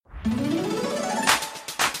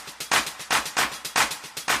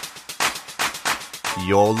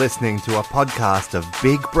You're listening to a podcast of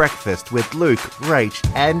Big Breakfast with Luke, Rach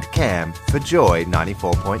and Cam for Joy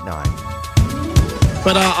 94.9.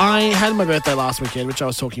 But I had my birthday last weekend, which I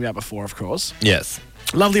was talking about before, of course. Yes.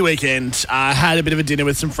 Lovely weekend. I had a bit of a dinner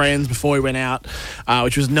with some friends before we went out,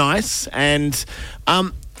 which was nice. And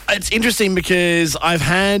it's interesting because I've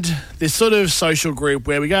had this sort of social group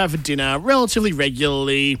where we go out for dinner relatively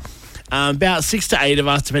regularly, about 6 to 8 of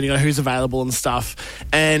us, depending on who's available and stuff.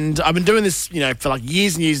 And I've been doing this, for like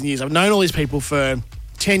years and years and years. I've known all these people for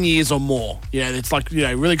 10 years or more. It's like,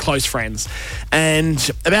 really close friends.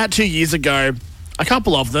 And about 2 years ago, a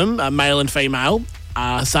couple of them, male and female,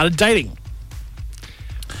 started dating.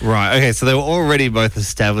 Right, okay, so they were already both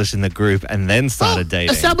established in the group and then started dating.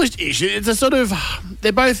 Established-ish. It's a sort of...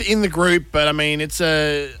 They're both in the group, but, I mean, it's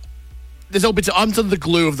a... There's all bits of... I'm sort of the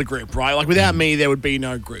glue of the group, right? Like, without me, there would be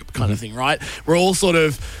no group kind of thing, right? We're all sort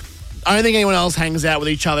of... I don't think anyone else hangs out with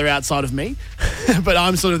each other outside of me, but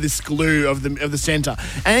I'm sort of this glue of the centre.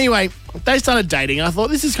 And anyway, they started dating, and I thought,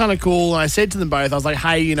 this is kind of cool, and I said to them both, I was like,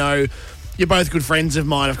 hey, you're both good friends of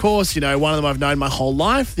mine, of course. One of them I've known my whole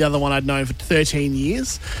life. The other one I'd known for 13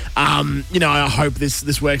 years. I hope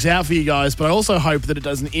this works out for you guys, but I also hope that it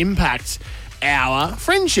doesn't impact our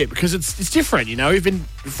friendship because it's different. We've been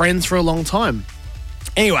friends for a long time.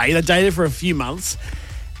 Anyway, they dated for a few months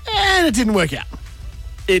and it didn't work out.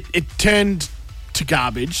 It turned to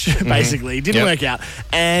garbage, basically. It didn't work out.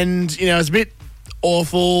 And, it was a bit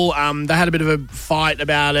awful. They had a bit of a fight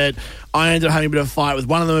about it. I ended up having a bit of a fight with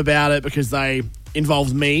one of them about it because they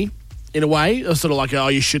involved me in a way. It was sort of like, oh,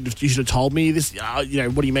 you should have told me this. What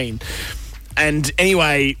do you mean? And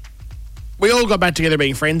anyway, we all got back together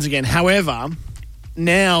being friends again. However,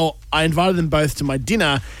 now I invited them both to my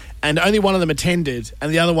dinner and only one of them attended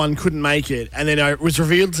and the other one couldn't make it. And then it was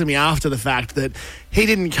revealed to me after the fact that he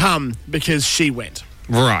didn't come because she went.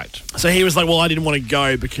 Right. So he was like, well, I didn't want to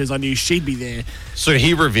go because I knew she'd be there. So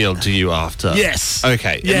he revealed to you after? Yes.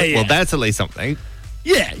 Okay. Yeah. Well, that's at least something.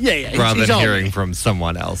 Yeah. Rather than hearing from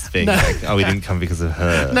someone else being like, oh, he didn't come because of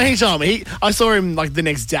her. No, he told me. I saw him like the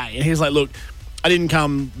next day and he was like, look, I didn't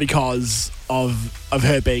come because of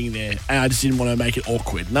her being there and I just didn't want to make it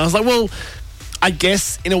awkward. And I was like, well, I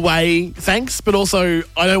guess in a way, thanks, but also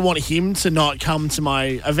I don't want him to not come to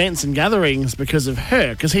my events and gatherings because of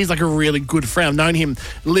her, because he's like a really good friend. I've known him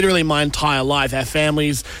literally my entire life. Our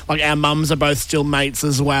families, like our mums are both still mates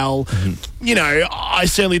as well. I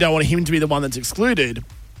certainly don't want him to be the one that's excluded,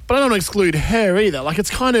 but I don't want to exclude her either. Like, it's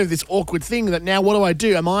kind of this awkward thing that now what do I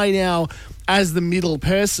do? Am I now, as the middle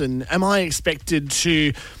person, am I expected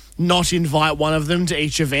to not invite one of them to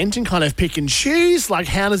each event and kind of pick and choose? Like,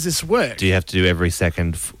 how does this work? Do you have to do every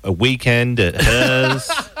second a weekend at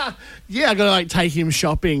hers? Yeah, I got to take him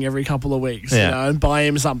shopping every couple of weeks, and buy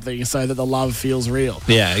him something so that the love feels real.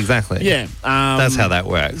 Yeah, exactly. Yeah, that's how that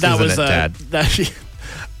works. That isn't was it, Dad?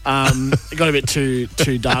 It got a bit too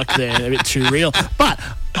dark there, a bit too real. But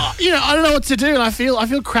I don't know what to do, and I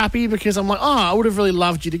feel crappy because I'm like, I would have really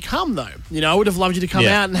loved you to come though. I would have loved you to come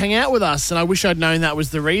out and hang out with us, and I wish I'd known that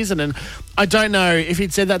was the reason. And I don't know if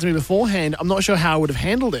he'd said that to me beforehand. I'm not sure how I would have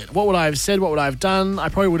handled it. What would I have said? What would I have done? I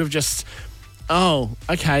probably would have just, oh,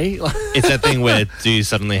 okay. It's that thing where do you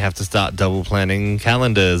suddenly have to start double planning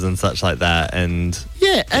calendars and such like that, and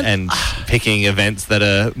picking events that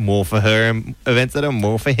are more for her and events that are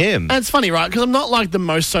more for him. And it's funny, right? Because I'm not like the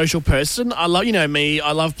most social person. I love, me,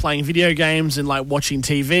 I love playing video games and like watching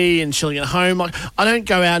TV and chilling at home. Like, I don't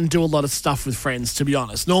go out and do a lot of stuff with friends, to be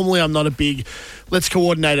honest. Normally, I'm not a big let's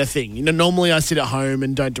coordinate a thing. Normally I sit at home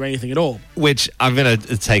and don't do anything at all. Which I'm going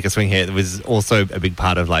to take a swing here. It was also a big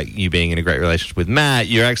part of like you being in a great relationship with Matt.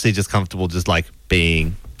 You're actually just comfortable just like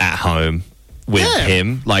being at home with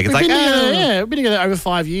him. Like, it's we've like, we've been together over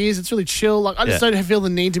 5 years. It's really chill. Like, I just don't feel the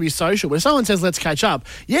need to be social. But if someone says, let's catch up,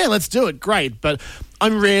 let's do it. Great. But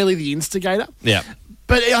I'm rarely the instigator. Yeah.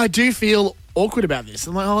 But I do feel awkward about this.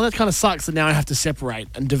 I'm like, that kind of sucks that now I have to separate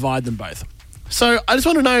and divide them both. So I just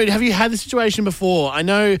want to know, have you had this situation before? I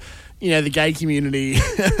know, the gay community,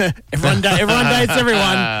 everyone dates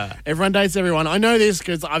everyone. Everyone dates everyone. I know this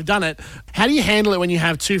because I've done it. How do you handle it when you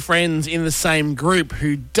have two friends in the same group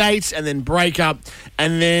who date and then break up,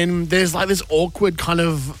 and then there's like this awkward kind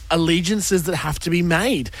of allegiances that have to be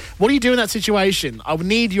made? What do you do in that situation? I would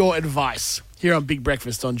need your advice here on Big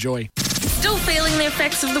Breakfast on Joy. Still feeling the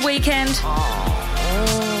effects of the weekend?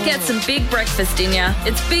 Get some Big Breakfast in ya.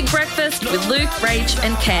 It's Big Breakfast with Luke, Rach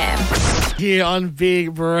and Cam. Here on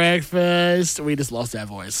Big Breakfast, we just lost our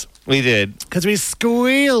voice. We did. Because we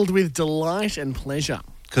squealed with delight and pleasure.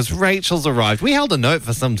 Because Rachel's arrived. We held a note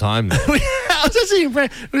for some time there. I was actually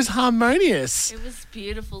impressed. It was harmonious. It was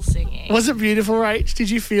beautiful singing. Was it beautiful, Rach? Did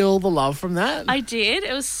you feel the love from that? I did.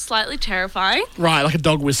 It was slightly terrifying. Right, like a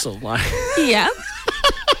dog whistle. Like. Yeah.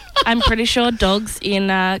 I'm pretty sure dogs in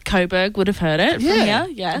Coburg would have heard it from here.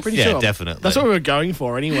 Yes. I'm pretty Yeah, sure. definitely. That's what we were going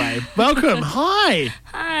for anyway. Welcome. Hi.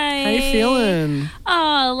 Hi. How you feeling?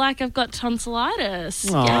 Oh, like I've got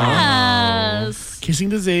tonsillitis. Aw. Yes. Kissing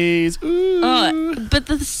disease. Ooh. Oh, but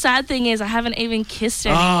the sad thing is I haven't even kissed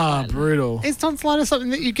anyone. Ah, brutal. Is tonsillitis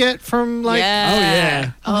something that you get from like? Yeah. Oh,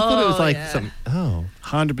 yeah. Oh, I thought it was like yeah. some. Oh,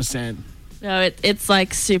 100%. No, it's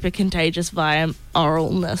like super contagious via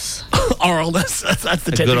oralness. Oralness. That's the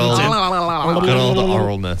good technical old- term. good old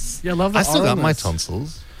oralness. Yeah, I love that. I still got my oralness.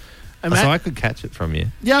 tonsils, And so Matt- I could catch it from you.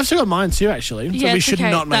 Yeah, I've still got mine too, actually. So Yeah, we it's should okay.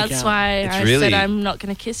 not make That's out. why It's I really- said I'm not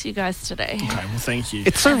going to kiss you guys today. Okay, well, thank you.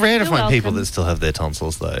 It's so rare to You're find people welcome. that still have their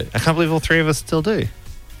tonsils, though. I can't believe all three of us still do.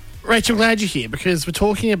 Rachel, I'm glad you're here because we're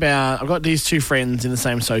talking about. I've got these two friends in the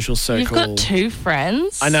same social circle. You've got two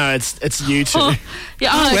friends? I know it's you two. Oh,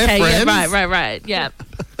 yeah, oh, We're okay. Yeah, friends. right. Yeah.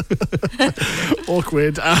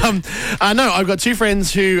 Awkward. No, I've got two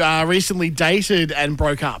friends who recently dated and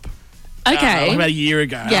broke up. Okay. Like about a year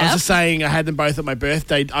ago. I Yeah. was just saying I had them both at my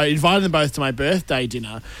birthday. I invited them both to my birthday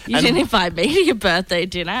dinner. You and didn't invite me to your birthday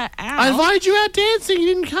dinner. Ow. I invited you out dancing. You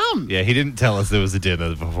didn't come. Yeah, he didn't tell us there was a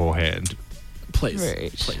dinner beforehand. Please,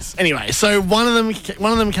 Rude. please. Anyway, so one of them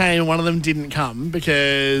came, and one of them didn't come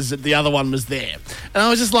because the other one was there. And I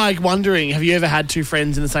was just like wondering, have you ever had two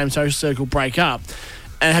friends in the same social circle break up?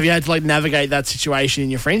 And have you had to like navigate that situation in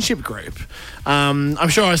your friendship group? I'm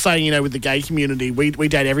sure I was saying, with the gay community, we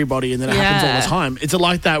date everybody, and then it happens all Yeah. the time. Is it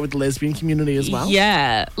like that with the lesbian community as well?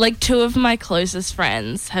 Yeah, like two of my closest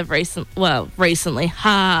friends have recently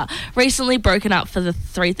broken up for the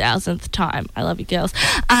 3,000th time. I love you, girls.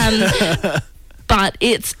 But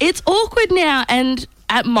it's awkward now, and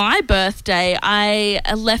at my birthday, I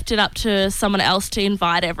left it up to someone else to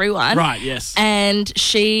invite everyone. Right, yes. And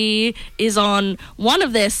she is on one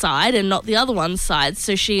of their side and not the other one's side.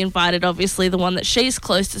 So she invited, obviously, the one that she's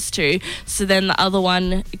closest to. So then the other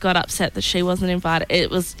one got upset that she wasn't invited. It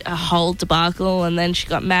was a whole debacle. And then she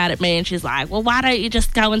got mad at me and she's like, well, why don't you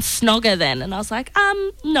just go and snog her then? And I was like,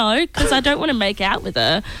 no, because I don't want to make out with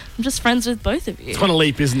her. I'm just friends with both of you. It's quite a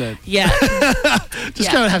leap, isn't it? Yeah. Just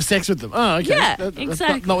Yeah. go and have sex with them. Oh, okay. Yeah, That's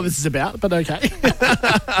exactly. not what this is about, but okay.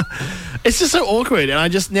 It's just so awkward. And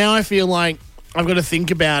I feel like I've got to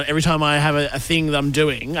think about every time I have a thing that I'm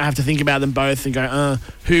doing, I have to think about them both and go,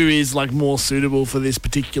 who is like more suitable for this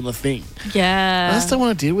particular thing? Yeah. I just don't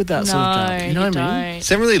want to deal with that sort of crap. You know what I mean? don't.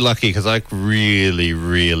 So I'm really lucky because I really,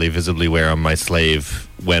 really visibly wear on my sleeve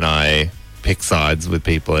when I pick sides with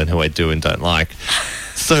people and who I do and don't like.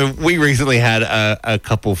 So we recently had a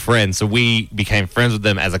couple friends. So we became friends with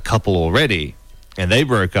them as a couple already, and they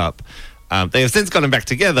broke up. They have since gotten back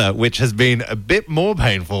together, which has been a bit more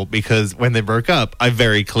painful because when they broke up, I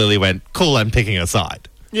very clearly went, cool, I'm picking a side.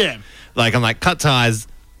 Yeah. Like, I'm like, cut ties,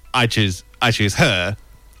 I choose her.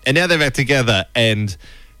 And now they're back together, and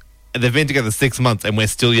they've been together 6 months, and we're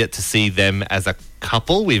still yet to see them as a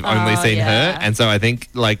couple. We've only seen her. And so I think,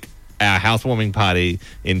 like, our housewarming party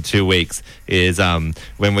in 2 weeks is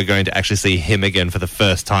when we're going to actually see him again for the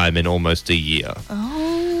first time in almost a year.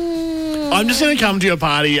 I'm just going to come to your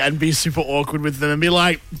party and be super awkward with them and be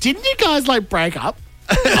like, didn't you guys like break up?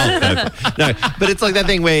 No, but it's like that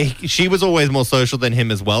thing where she was always more social than him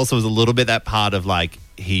as well. So it was a little bit that part of like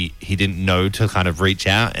he didn't know to kind of reach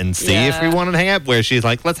out and see if we Yeah. wanted to hang out. Where she's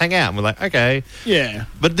like, let's hang out. And we're like, okay. Yeah.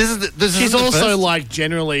 But this is She's the also first- like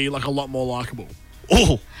generally like a lot more likable.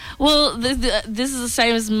 oh. Well, this is the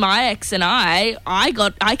same as my ex and I.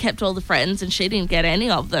 I kept all the friends and she didn't get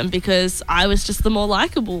any of them because I was just the more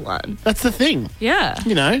likable one. That's the thing. Yeah.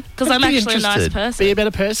 Because I'm I'd be actually a nice interested. person. be a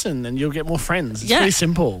better person and you'll get more friends. It's Yeah. pretty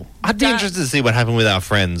simple. I'd be That- interested to see what happened with our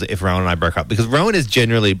friends if Rowan and I broke up, because Rowan is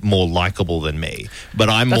generally more likable than me,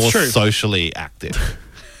 but I'm That's more true. socially active.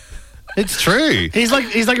 It's true. He's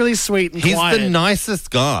like really sweet and He's quiet. the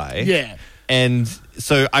nicest guy. Yeah. And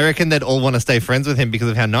so I reckon they'd all want to stay friends with him because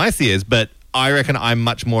of how nice he is, but I reckon I'm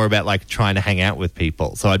much more about like trying to hang out with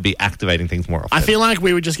people. So I'd be activating things more often. I feel like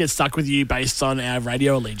we would just get stuck with you based on our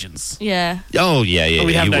radio allegiance. Yeah. Oh, yeah.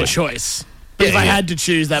 We'd have you no would. choice. But if Yeah, I yeah. had to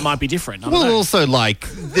choose, that might be different. I don't Well, know. also, like,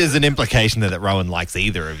 there's an implication that Rowan likes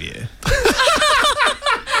either of you.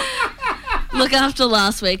 Look, after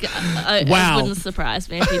last week, it Wow. wouldn't surprise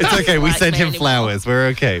me if he It's didn't okay. We like sent me him anymore. flowers. We're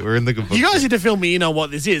okay. We're in the good book. You guys need to fill me in on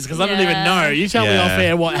what this is because I don't even Yeah. know. You tell me Yeah. off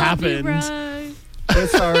air what Love you, happened. bro. We're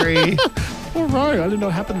sorry. Oh, right. I didn't know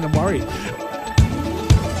what happened and I'm worried.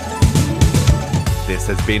 This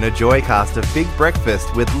has been a Joycast of Big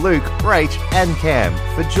Breakfast with Luke, Rach, and Cam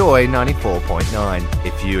for Joy 94.9.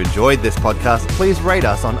 If you enjoyed this podcast, please rate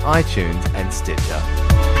us on iTunes and Stitcher.